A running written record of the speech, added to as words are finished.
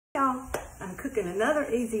cooking another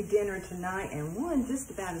easy dinner tonight, and one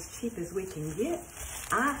just about as cheap as we can get.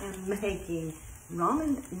 I am making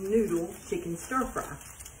ramen noodle chicken stir fry.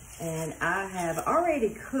 And I have already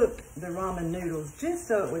cooked the ramen noodles just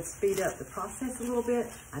so it would speed up the process a little bit.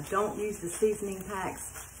 I don't use the seasoning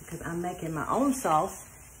packs because I'm making my own sauce,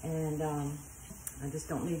 and I just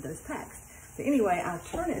don't need those packs. So anyway, I'll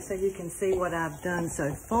turn it so you can see what I've done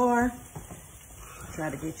so far.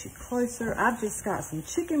 Try to get you closer. I've just got some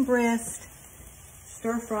chicken breast,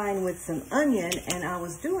 stir frying with some onion, and I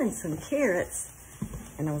was doing some carrots,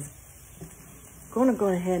 and I was going to go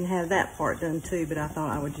ahead and have that part done too, but I thought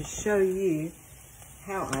I would just show you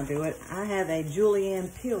how I do it. I have a julienne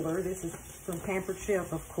peeler. This is from Pampered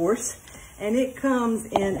Chef, of course, and it comes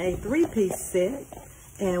in a 3-piece set,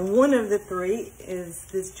 and one of the 3 is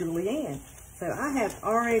this julienne. So I have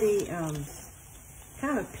already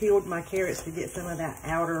kind of peeled my carrots to get some of that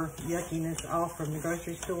outer yuckiness off from the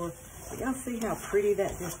grocery store. But y'all see how pretty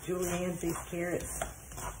that just juliennes these carrots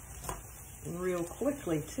real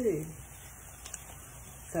quickly too.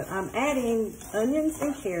 So I'm adding onions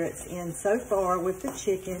and carrots in so far with the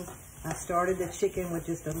chicken. I started the chicken with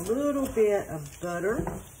just a little bit of butter.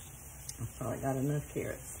 I've probably got enough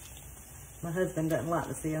carrots. My husband doesn't like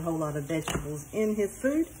to see a whole lot of vegetables in his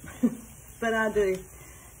food, but I do.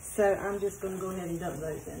 So I'm just going to go ahead and dump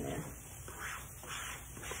those in there.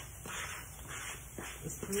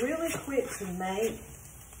 It's really quick to make,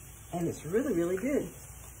 and it's really, really good.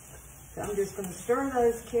 So I'm just going to stir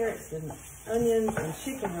those carrots and onions and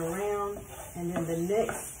chicken around, and then the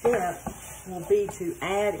next step will be to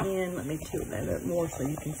add in, let me tilt that up more so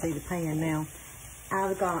you can see the pan now.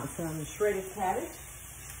 I've got some shredded cabbage.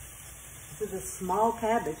 This is a small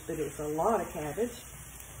cabbage, but it's a lot of cabbage.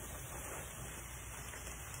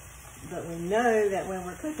 But we know that when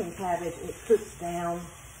we're cooking cabbage, it cooks down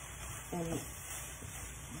and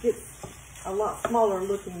gets a lot smaller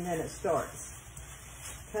looking than it starts.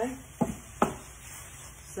 Okay?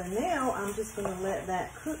 So now I'm just going to let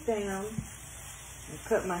that cook down and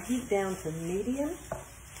cut my heat down to medium.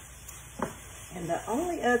 And the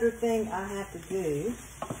only other thing I have to do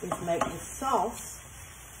is make the sauce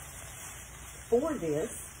for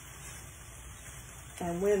this.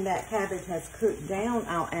 And when that cabbage has cooked down,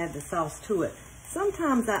 I'll add the sauce to it.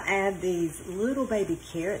 Sometimes I add these little baby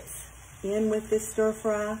carrots in with this stir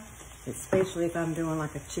fry, especially if I'm doing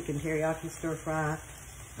like a chicken teriyaki stir fry.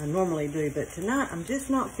 I normally do, but tonight I'm just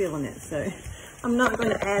not feeling it, so I'm not going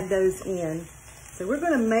to add those in. So we're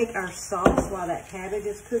going to make our sauce while that cabbage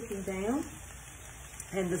is cooking down.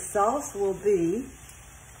 And the sauce will be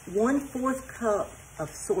 1/4 cup of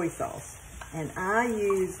soy sauce. And I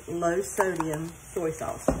use low sodium soy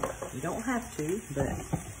sauce. You don't have to, but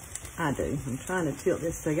I do. I'm trying to tilt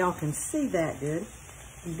this so y'all can see that good.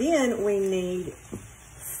 Then we need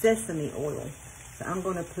sesame oil. So I'm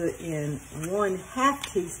going to put in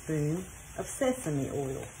 1/2 teaspoon of sesame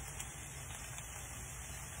oil.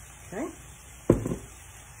 Okay?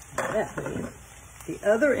 That put in. The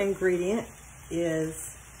other ingredient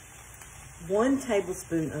is 1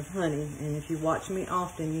 tablespoon of honey, and if you watch me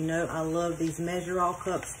often, you know I love these measure-all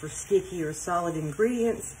cups for sticky or solid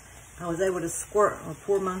ingredients. I was able to squirt or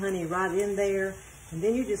pour my honey right in there, and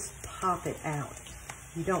then you just pop it out.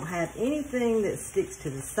 You don't have anything that sticks to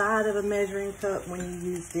the side of a measuring cup when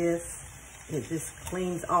you use this. It just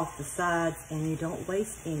cleans off the sides, and you don't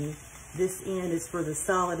waste any. This end is for the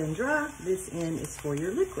solid and dry. This end is for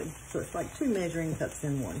your liquid. So it's like 2 measuring cups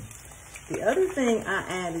in one. The other thing I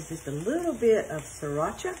add is just a little bit of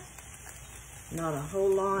sriracha, not a whole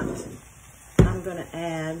lot. I'm going to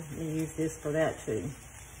add, let me use this for that too,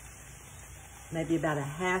 maybe about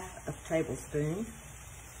 1/2 tablespoon.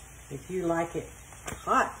 If you like it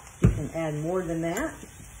hot, you can add more than that.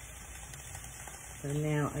 So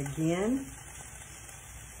now again,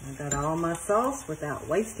 I got all my sauce without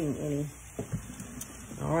wasting any.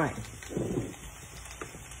 All right.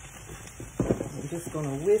 I'm just going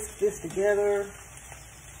to whisk this together.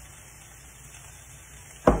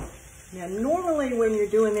 Now, normally when you're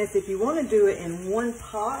doing this, if you want to do it in one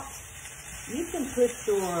pot, you can put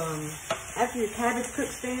your, after your cabbage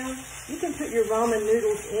cooks down, you can put your ramen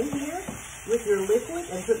noodles in here with your liquid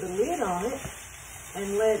and put the lid on it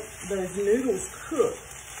and let those noodles cook.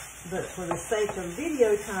 But for the sake of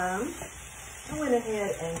video time, I went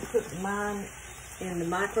ahead and cooked mine in the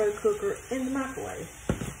micro cooker in the microwave.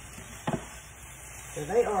 So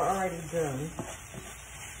they are already done.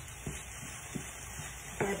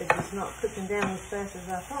 Cabbage is not cooking down as fast as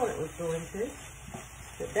I thought it was going to.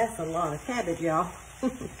 But that's a lot of cabbage, y'all.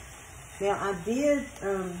 Now I did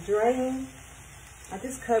drain. I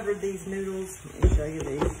just covered these noodles, let me show you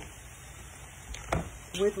these,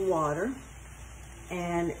 with water.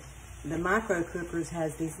 And the micro cookers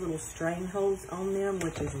has these little strain holes on them,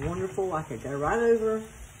 which is wonderful. I could go right over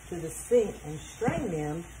to the sink and strain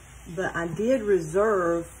them, but I did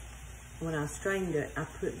reserve, when I strained it, I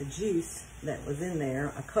put the juice that was in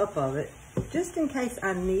there, a cup of it, just in case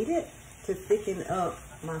I need it to thicken up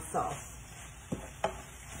my sauce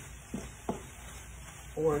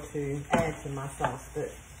or to add to my sauce.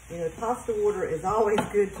 But you know, pasta water is always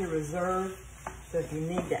good to reserve, so if you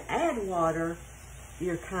need to add water,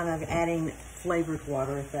 you're kind of adding flavored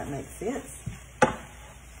water, if that makes sense.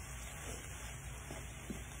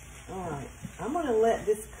 All right, I'm gonna let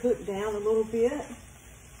this cook down a little bit,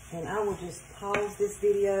 and I will just pause this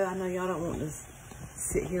video. I know y'all don't want to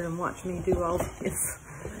sit here and watch me do all this.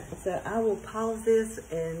 So I will pause this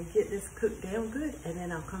and get this cooked down good, and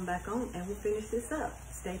then I'll come back on and we'll finish this up.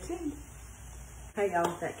 Stay tuned. Hey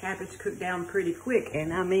y'all, that cabbage cooked down pretty quick,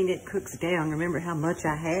 and I mean it cooks down. Remember how much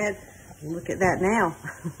I had? Look at that now.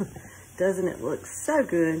 Doesn't it look so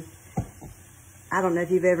good? I don't know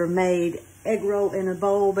if you've ever made egg roll in a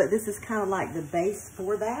bowl, but this is kind of like the base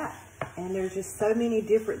for that. And there's just so many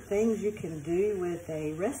different things you can do with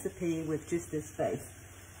a recipe with just this base.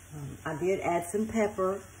 I did add some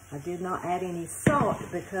pepper. I did not add any salt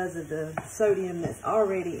because of the sodium that's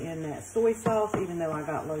already in that soy sauce, even though I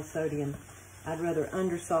got low sodium. I'd rather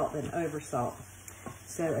undersalt than oversalt.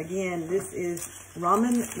 So again, this is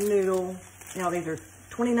ramen noodle. Now these are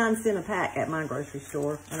 29 cents a pack at my grocery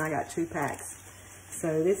store, and I got 2 packs.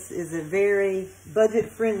 So this is a very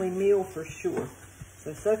budget-friendly meal for sure.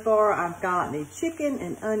 So far I've got the chicken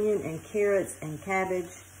and onion and carrots and cabbage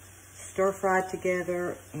stir-fried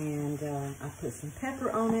together, and I put some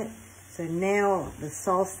pepper on it. So now the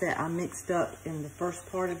sauce that I mixed up in the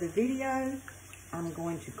first part of the video, I'm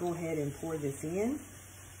going to go ahead and pour this in.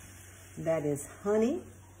 That is honey,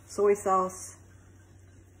 soy sauce,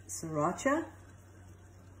 sriracha,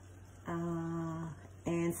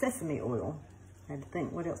 and sesame oil. I had to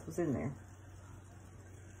think what else was in there.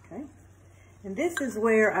 Okay. And this is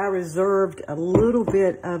where I reserved a little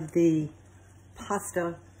bit of the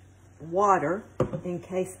pasta water in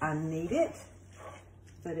case I need it,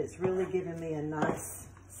 but it's really giving me a nice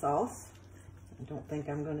sauce. I don't think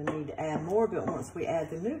I'm going to need to add more, but once we add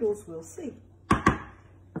the noodles, we'll see.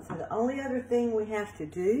 So the only other thing we have to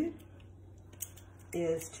do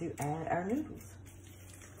is to add our noodles.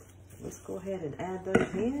 Let's go ahead and add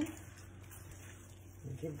those in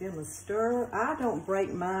and give them a stir. I don't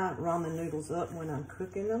break my ramen noodles up when I'm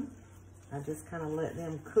cooking them. I just kind of let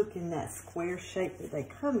them cook in that square shape that they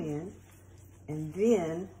come in, and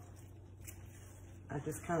then I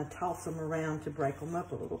just kind of toss them around to break them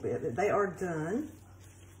up a little bit. But they are done.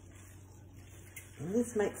 And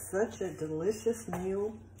this makes such a delicious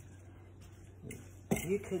meal.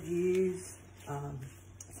 You could use,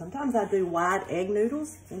 sometimes I do wide egg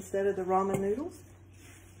noodles instead of the ramen noodles.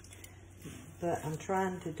 But I'm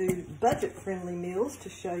trying to do budget-friendly meals to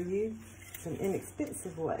show you some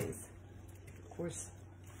inexpensive ways. Of course,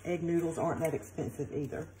 egg noodles aren't that expensive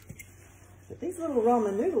either. But these little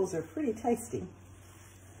ramen noodles are pretty tasty.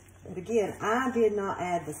 But again, I did not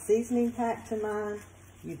add the seasoning pack to mine.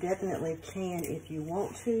 You definitely can if you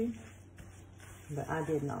want to, but I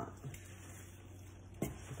did not.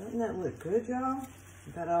 Doesn't that look good, y'all?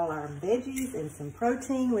 We've got all our veggies and some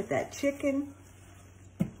protein with that chicken.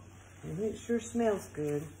 And it sure smells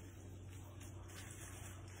good.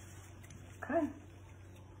 Okay.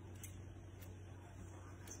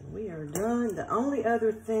 So we are done. The only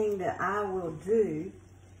other thing that I will do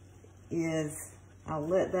is I'll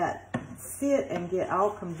let that sit and get all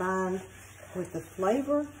combined with the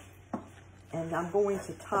flavor. And I'm going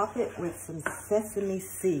to top it with some sesame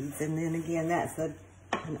seeds. And then again, that's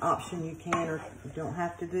an option you can or you don't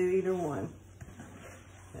have to do either one.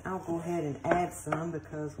 But I'll go ahead and add some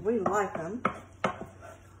because we like them.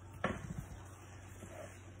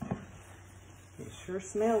 It sure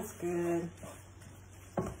smells good.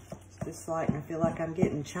 It's just like, I feel like I'm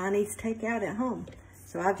getting Chinese takeout at home.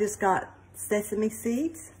 So I've just got sesame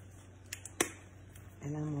seeds,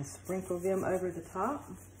 and I'm going to sprinkle them over the top.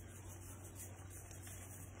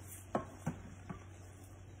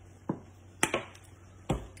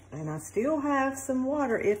 And I still have some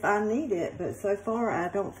water if I need it, but so far I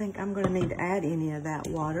don't think I'm going to need to add any of that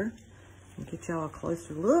water. I'll get y'all a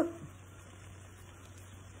closer look.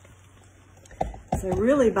 So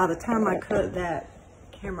really, by the time I cut that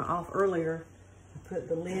camera off earlier, I put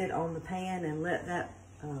the lid on the pan and let that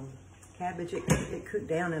cabbage, it cooked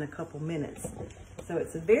down in a couple minutes. So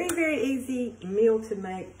it's a very, very easy meal to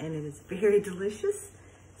make, and it is very delicious.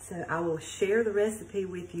 So I will share the recipe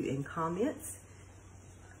with you in comments.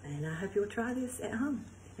 And I hope you'll try this at home.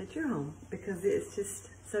 at your home, because it's just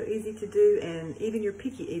so easy to do, and even your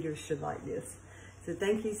picky eaters should like this. So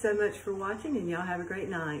thank you so much for watching, and y'all have a great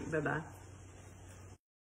night. Bye-bye.